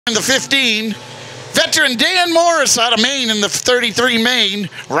in the 15. Veteran Dan Morris out of Maine in the 33 Maine.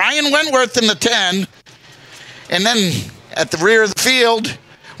 Ryan Wentworth in the 10. And then at the rear of the field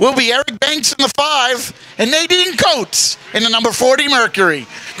will be Eric Banks in the 5 and Nadine Coates in the number 40 Mercury.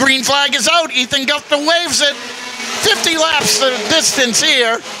 Green flag is out. Ethan Gupta waves it. 50 laps the distance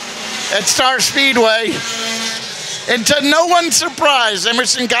here at Star Speedway. And to no one's surprise,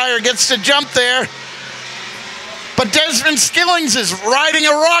 Emerson Geyer gets to jump there. But Desmond Skillings is riding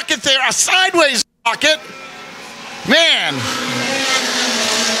a rocket there, a sideways rocket. Man.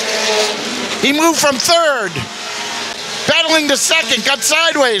 He moved from third, battling to second, got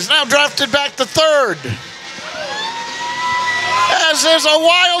sideways, now drafted back to third. As there's a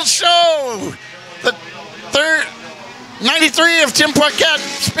wild show. The third, 93 of Tim Poiquet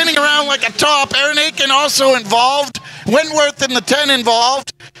spinning around like a top. Aaron Aiken also involved. Wentworth in the 10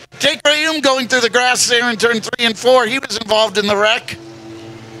 involved. Jake Rayum going through the grass there in turn 3 and 4. He was involved in the wreck.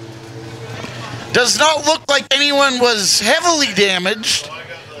 Does not look like anyone was heavily damaged.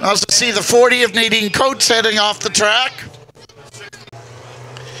 I also see the 40 of Nadine Coates heading off the track.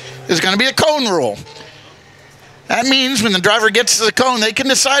 There's going to be a cone rule. That means when the driver gets to the cone, they can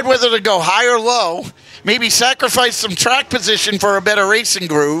decide whether to go high or low, maybe sacrifice some track position for a better racing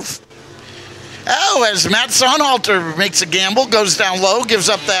groove. Oh, as Matt Sonhalter makes a gamble, goes down low, gives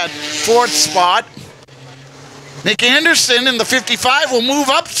up that 4th spot. Nick Anderson in the 55 will move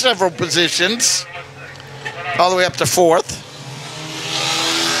up several positions, all the way up to 4th.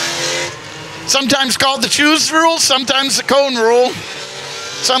 Sometimes called the choose rule, sometimes the cone rule.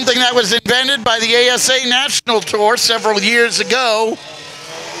 Something that was invented by the ASA National Tour several years ago.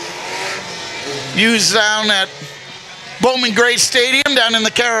 Used down at Bowman Gray Stadium down in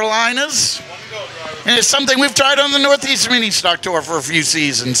the Carolinas. And it's something we've tried on the Northeast Mini Stock Tour for a few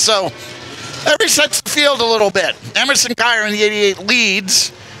seasons. So that resets the field a little bit. Emerson Geyer in the 88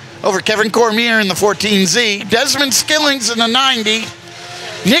 leads over Kevin Cormier in the 14Z. Desmond Skillings in the 90.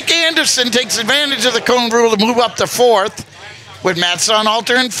 Nick Anderson takes advantage of the cone rule to move up to 4th. With Matt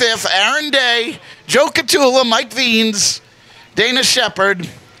Sonhalter in 5th, Aaron Day, Joe Catula, Mike Veens, Dana Shepard,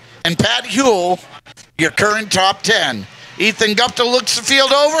 and Pat Huell, your current top 10. Ethan Gupta looks the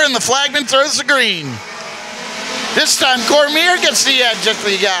field over, and the flagman throws the green. This time, Cormier gets the edge at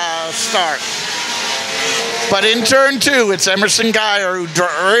the start. But in turn 2, it's Emerson Geyer who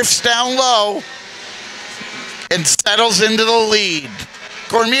drifts down low and settles into the lead.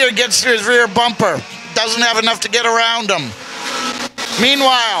 Cormier gets to his rear bumper. Doesn't have enough to get around him.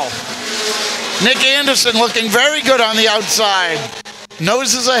 Meanwhile, Nick Anderson looking very good on the outside.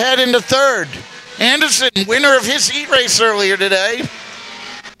 Noses ahead into 3rd. Anderson, winner of his heat race earlier today,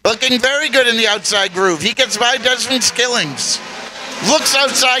 looking very good in the outside groove. He gets by Desmond Skillings. Looks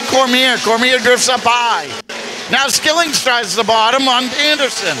outside Cormier. Cormier drifts up high. Now Skillings tries the bottom on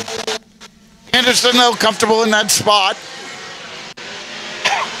Anderson. Anderson, though, comfortable in that spot.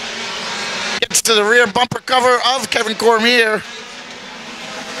 Gets to the rear bumper cover of Kevin Cormier.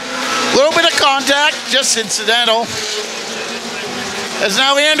 A little bit of contact, just incidental. As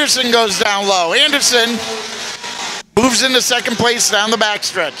now Anderson goes down low. Anderson moves into 2nd place down the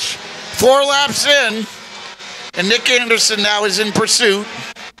backstretch. 4 laps in, and Nick Anderson now is in pursuit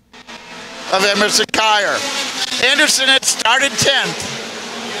of Emerson Geyer. Anderson had started 10th.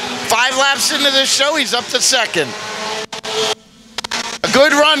 5 laps into this show, he's up to 2nd. A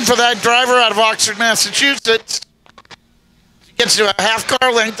good run for that driver out of Oxford, Massachusetts. Gets to a half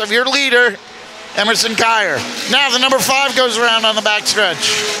car length of your leader, Emerson Geyer. Now the number 5 goes around on the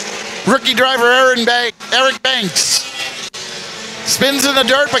backstretch. Rookie driver Eric Banks spins in the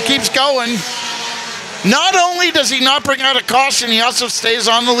dirt but keeps going. Not only does he not bring out a caution, he also stays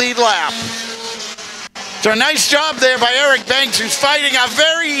on the lead lap. So a nice job there by Eric Banks, who's fighting a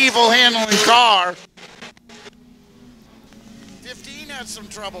very evil handling car. 15 has some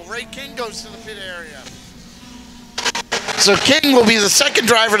trouble. Ray King goes to the pit area. So King will be the 2nd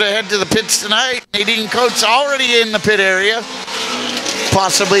driver to head to the pits tonight. Nadine Coates already in the pit area,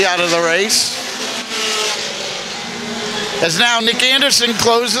 possibly out of the race. As now Nick Anderson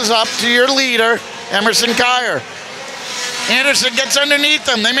closes up to your leader, Emerson Geyer. Anderson gets underneath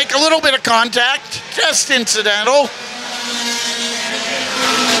them. They make a little bit of contact, just incidental.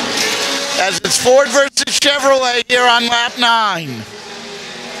 As it's Ford versus Chevrolet here on lap 9.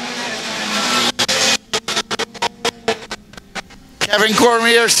 Kevin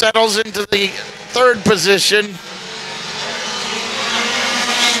Cormier settles into the 3rd position.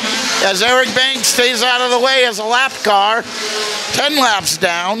 As Eric Banks stays out of the way as a lap car. 10 laps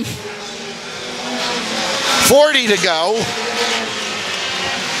down. 40 to go.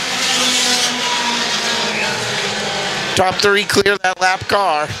 Top 3 clear that lap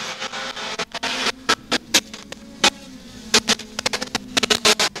car.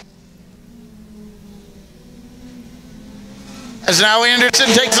 As now Anderson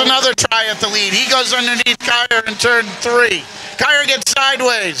takes another try at the lead. He goes underneath Kyer in turn 3. Kyer gets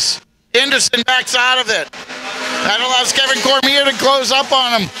sideways. Anderson backs out of it. That allows Kevin Cormier to close up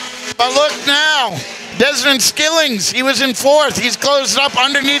on him. But look now, Desmond Skillings, he was in 4th. He's closed up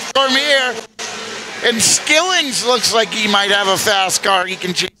underneath Cormier. And Skillings looks like he might have a fast car he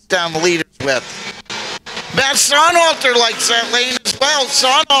can chase down the leaders with. Matt Sonhalter likes that lane as well.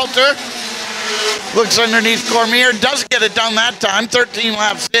 Sonhalter looks underneath Cormier, does get it done that time, 13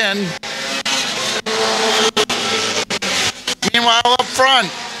 laps in. Meanwhile, up front,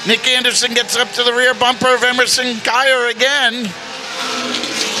 Nick Anderson gets up to the rear bumper of Emerson Kyer again.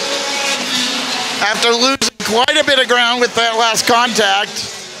 After losing quite a bit of ground with that last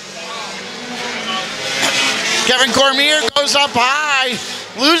contact. Kevin Cormier goes up high,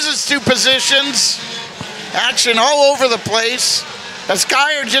 loses 2 positions. Action all over the place. As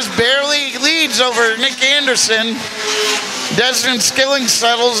Kyer just barely leads over Nick Anderson. Desmond Skilling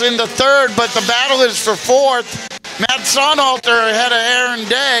settles into 3rd, but the battle is for 4th. Matt Sonhalter ahead of Aaron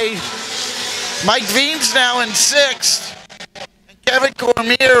Day. Mike Veens now in 6th. And Kevin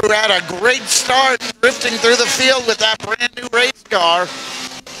Cormier, who had a great start, drifting through the field with that brand new race car.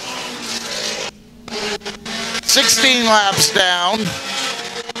 16 laps down.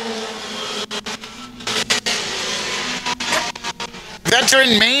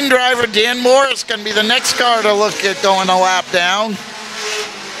 Veteran main driver Dan Morris going to be the next car to look at going a lap down.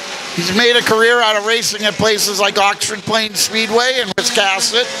 He's made a career out of racing at places like Oxford Plains Speedway and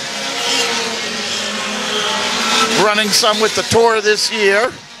Wiscasset. Running some with the Tour this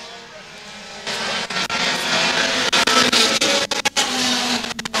year.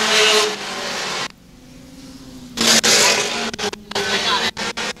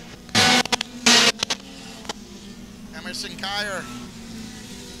 Emerson Kyer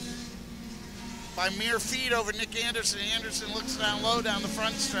by mere feet over Nick Anderson. Anderson looks down low down the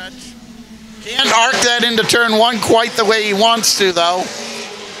front stretch. Can't arc that into turn 1 quite the way he wants to, though.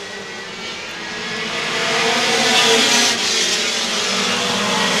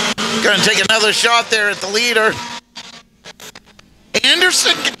 Going to take another shot there at the leader.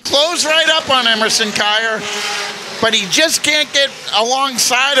 Anderson can close right up on Emerson Kyer, but he just can't get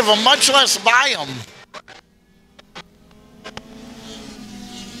alongside of him, much less by him.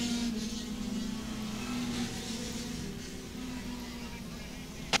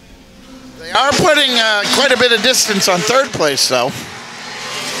 They are putting quite a bit of distance on 3rd place, though.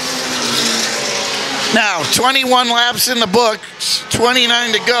 Now, 21 laps in the books,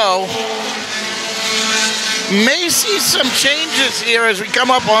 29 to go. May see some changes here as we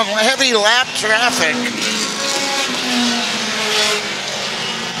come up on heavy lap traffic.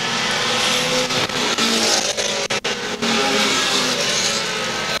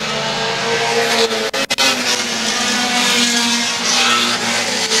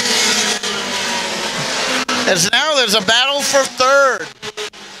 As now there's a battle for 3rd.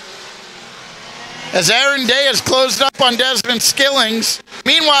 As Aaron Day has closed up on Desmond Skillings.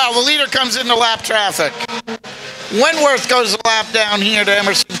 Meanwhile, the leader comes into lap traffic. Wentworth goes a lap down here to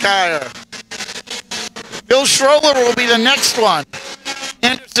Emerson Kyer. Bill Schroller will be the next one.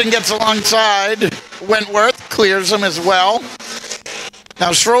 Anderson gets alongside. Wentworth clears him as well.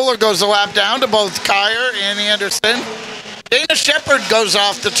 Now Schroller goes a lap down to both Kyer and Anderson. Dana Shepard goes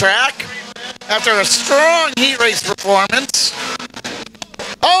off the track after a strong heat race performance.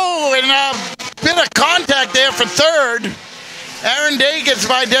 Oh, and a bit of contact there for 3rd. Aaron Day gets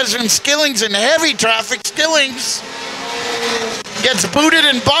by Desmond Skillings in heavy traffic. Skillings gets booted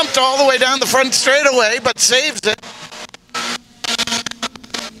and bumped all the way down the front straightaway, but saves it.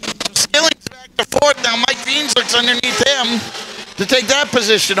 Skillings back to 4th. Now Mike Veens looks underneath him to take that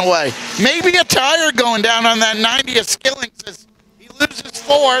position away. Maybe a tire going down on that 90th Skillings as he loses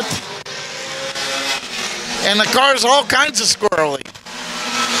 4th. And the car's all kinds of squirrely.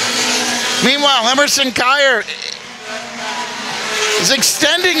 Meanwhile, Emerson Kyer is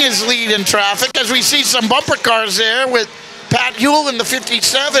extending his lead in traffic as we see some bumper cars there with Pat Hewell in the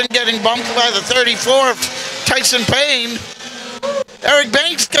 57 getting bumped by the 34 of Tyson Payne. Eric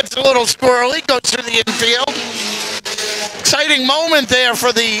Banks gets a little squirrely, goes through the infield. Exciting moment there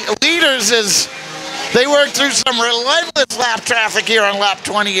for the leaders as they work through some relentless lap traffic here on lap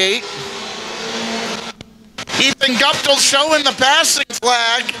 28. Ethan Guptill showing the passing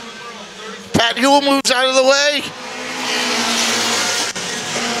flag. Pat Hewell moves out of the way.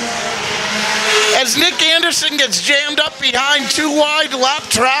 As Nick Anderson gets jammed up behind 2 wide lap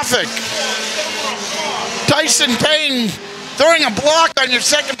traffic. Tyson Payne throwing a block on your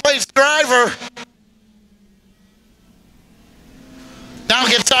second place driver. Now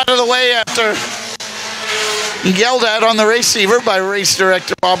gets out of the way after yelled at on the receiver by race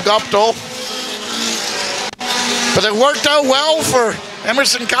director Bob Gopdol. But it worked out well for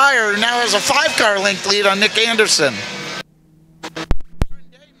Emerson Kyer, who now has a 5-car length lead on Nick Anderson.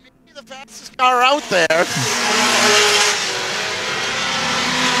 Maybe the fastest car out there.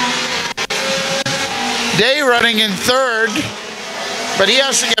 Day running in third, but he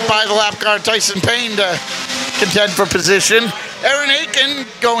has to get by the lap car Tyson Payne to contend for position. Erin Aiken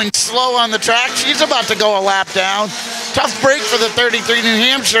going slow on the track. She's about to go a lap down. Tough break for the 33 New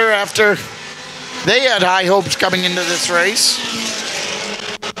Hampshire after they had high hopes coming into this race.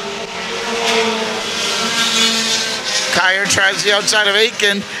 Kyer tries the outside of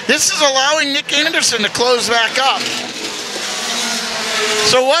Aiken. This is allowing Nick Anderson to close back up.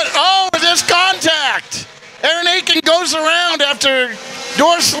 So what? Oh, this contact! Erin Aiken goes around after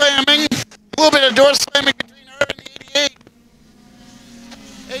door slamming. A little bit of door slamming between her and the 88.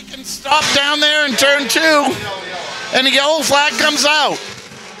 Aiken stopped down there in turn 2, and the yellow flag comes out.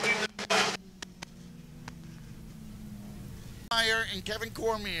 Meyer and Kevin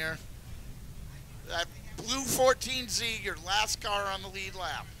Cormier, that blue 14Z, your last car on the lead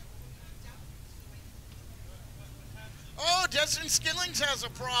lap. Oh, Desmond Skillings has a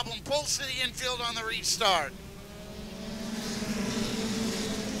problem. Pulls to the infield on the restart.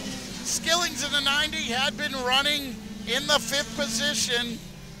 Skillings in the 90 had been running in the 5th position.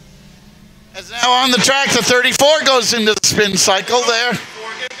 As now on the track, the 34 goes into the spin cycle there.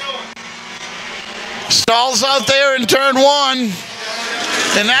 Stalls out there in turn 1,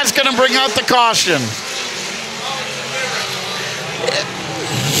 and that's going to bring out the caution.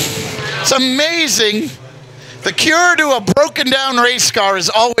 It's amazing. The cure to a broken down race car is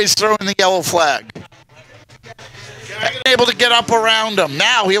always throwing the yellow flag. Able to get up around him.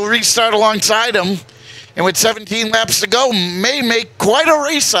 Now he'll restart alongside him, and with 17 laps to go, may make quite a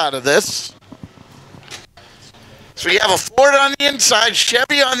race out of this. So you have a Ford on the inside,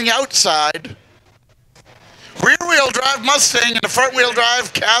 Chevy on the outside, rear-wheel drive Mustang, and a front-wheel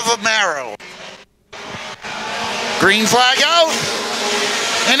drive Camaro. Green flag out,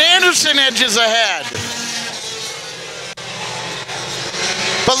 and Anderson edges ahead.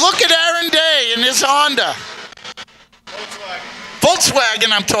 But look at Aaron Day in his Honda.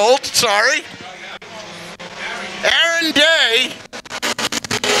 Volkswagen, I'm told. Sorry. Aaron Day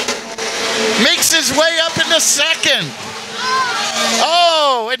makes his way up into second.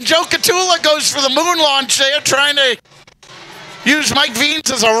 Oh, and Joe Catula goes for the moon launch there, trying to use Mike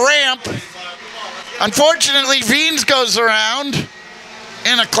Veens as a ramp. Unfortunately, Veens goes around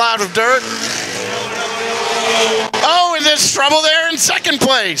in a cloud of dirt. Oh, and there's trouble there in second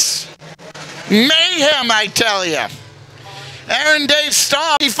place. Mayhem, I tell you. Aaron Day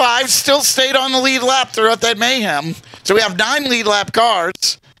stopped. 5 still stayed on the lead lap throughout that mayhem. So we have 9 lead lap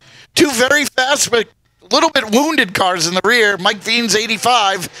cars. 2 very fast but a little bit wounded cars in the rear. Mike Veens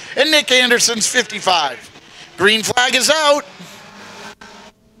 85 and Nick Anderson's 55. Green flag is out.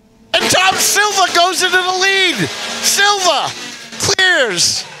 And Tom Silva goes into the lead. Silva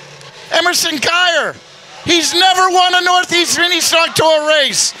clears Emerson Kyer. He's never won a Northeast Mini Stock Tour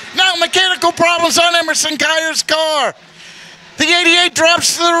race. Now mechanical problems on Emerson Kyer's car. The 88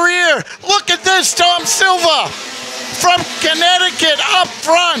 drops to the rear. Look at this, Tom Silva from Connecticut up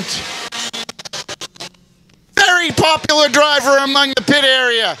front. Very popular driver among the pit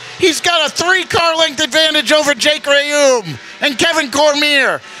area. He's got a 3-car length advantage over Jake Rayum and Kevin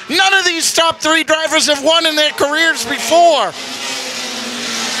Cormier. None of these top 3 drivers have won in their careers before.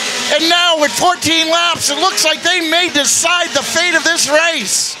 And now with 14 laps, it looks like they may decide the fate of this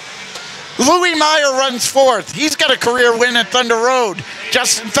race. Louis Meyer runs 4th. He's got a career win at Thunder Road.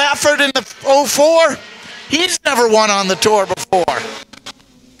 Justin Fafford in the 04. He's never won on the tour before.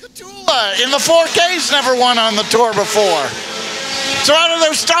 Catula in the 4K's never won on the tour before. So out of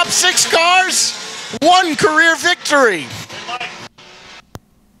those top 6 cars, 1 career victory.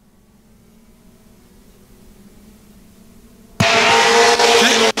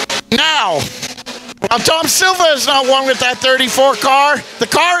 Now, while Tom Silva has not won with that 34 car, the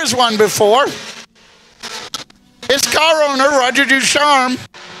car has won before. His car owner, Roger Ducharme,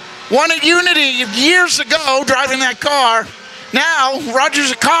 won at Unity years ago driving that car. Now,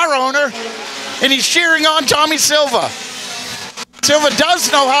 Roger's a car owner, and he's cheering on Tommy Silva. Silva does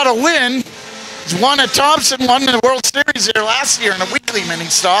know how to win. He's won at Thompson, won in the World Series here last year in a weekly mini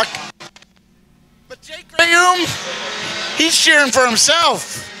stock. But Jake Rayum, he's cheering for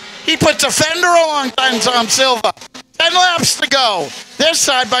himself. He puts a fender alongside Tom Silva. 10 laps to go. They're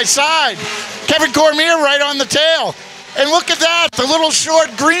side by side. Kevin Cormier right on the tail. And look at that, the little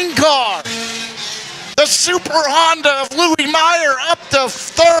short green car. The Super Honda of Louis Meyer up to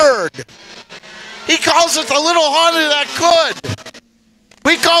third. He calls it the little Honda that could.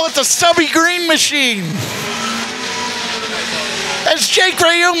 We call it the stubby green machine. As Jake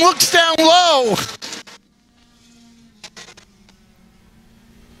Rayum looks down low,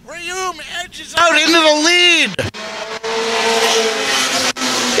 Rayum edges out into the lead.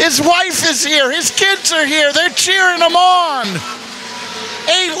 His wife is here. His kids are here. They're cheering him on.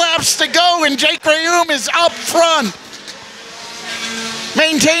 8 laps to go, and Jake Rayum is up front.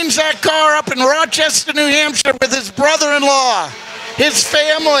 Maintains that car up in Rochester, New Hampshire with his brother-in-law, his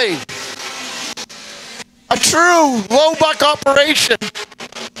family. A true low-buck operation.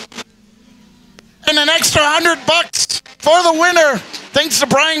 And an extra $100 for the winner, thanks to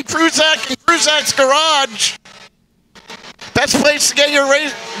Brian Kruzak and Kruzak's Garage. Best place to get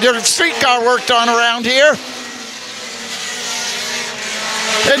your street car worked on around here.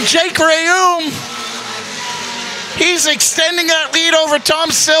 And Jake Rayum, he's extending that lead over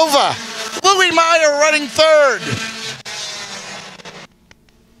Tom Silva. Louis Meyer running third.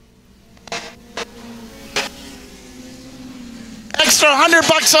 Extra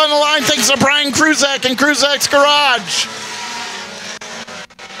 $100 on the line thanks to Brian Kruzak and Kruzak's Garage.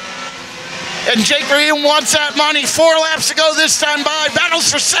 And Jake Rayum wants that money. 4 laps to go this time by.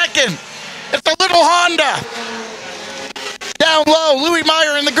 Battles for second. It's the little Honda. Down low, Louis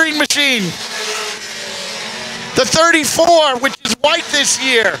Meyer in the green machine. The 34, which is white this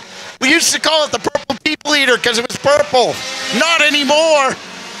year. We used to call it the Purple People Eater because it was purple. Not anymore.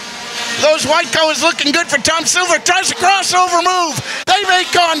 Those white colors looking good for Tom Silver. Tries a crossover move. They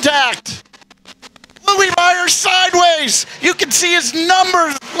make contact. Louis Meyer sideways. You can see his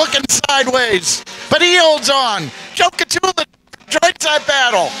numbers looking sideways. But he holds on. Joe Catula joins that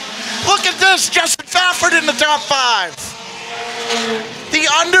battle. Look at this. Justin Fafford in the top 5. The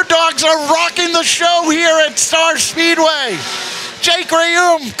underdogs are rocking the show here at Star Speedway. Jake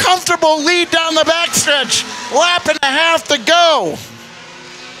Rayum, comfortable lead down the backstretch. Lap and a half to go.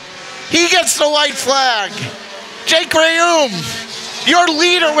 He gets the white flag. Jake Rayum, your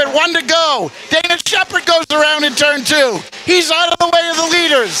leader with 1 to go. Dana Shepard goes around in turn 2. He's out of the way of the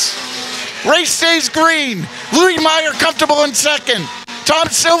leaders. Race stays green. Louis Meyer comfortable in second. Tom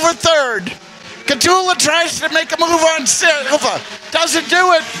Silver third. Catula tries to make a move on Silva. Doesn't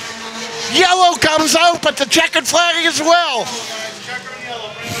do it. Yellow comes out, but the checkered flag as well.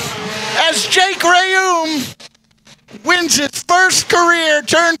 As Jake Rayum wins his first career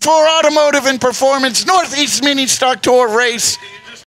Turn 4 Automotive and Performance Northeast Mini Stock Tour race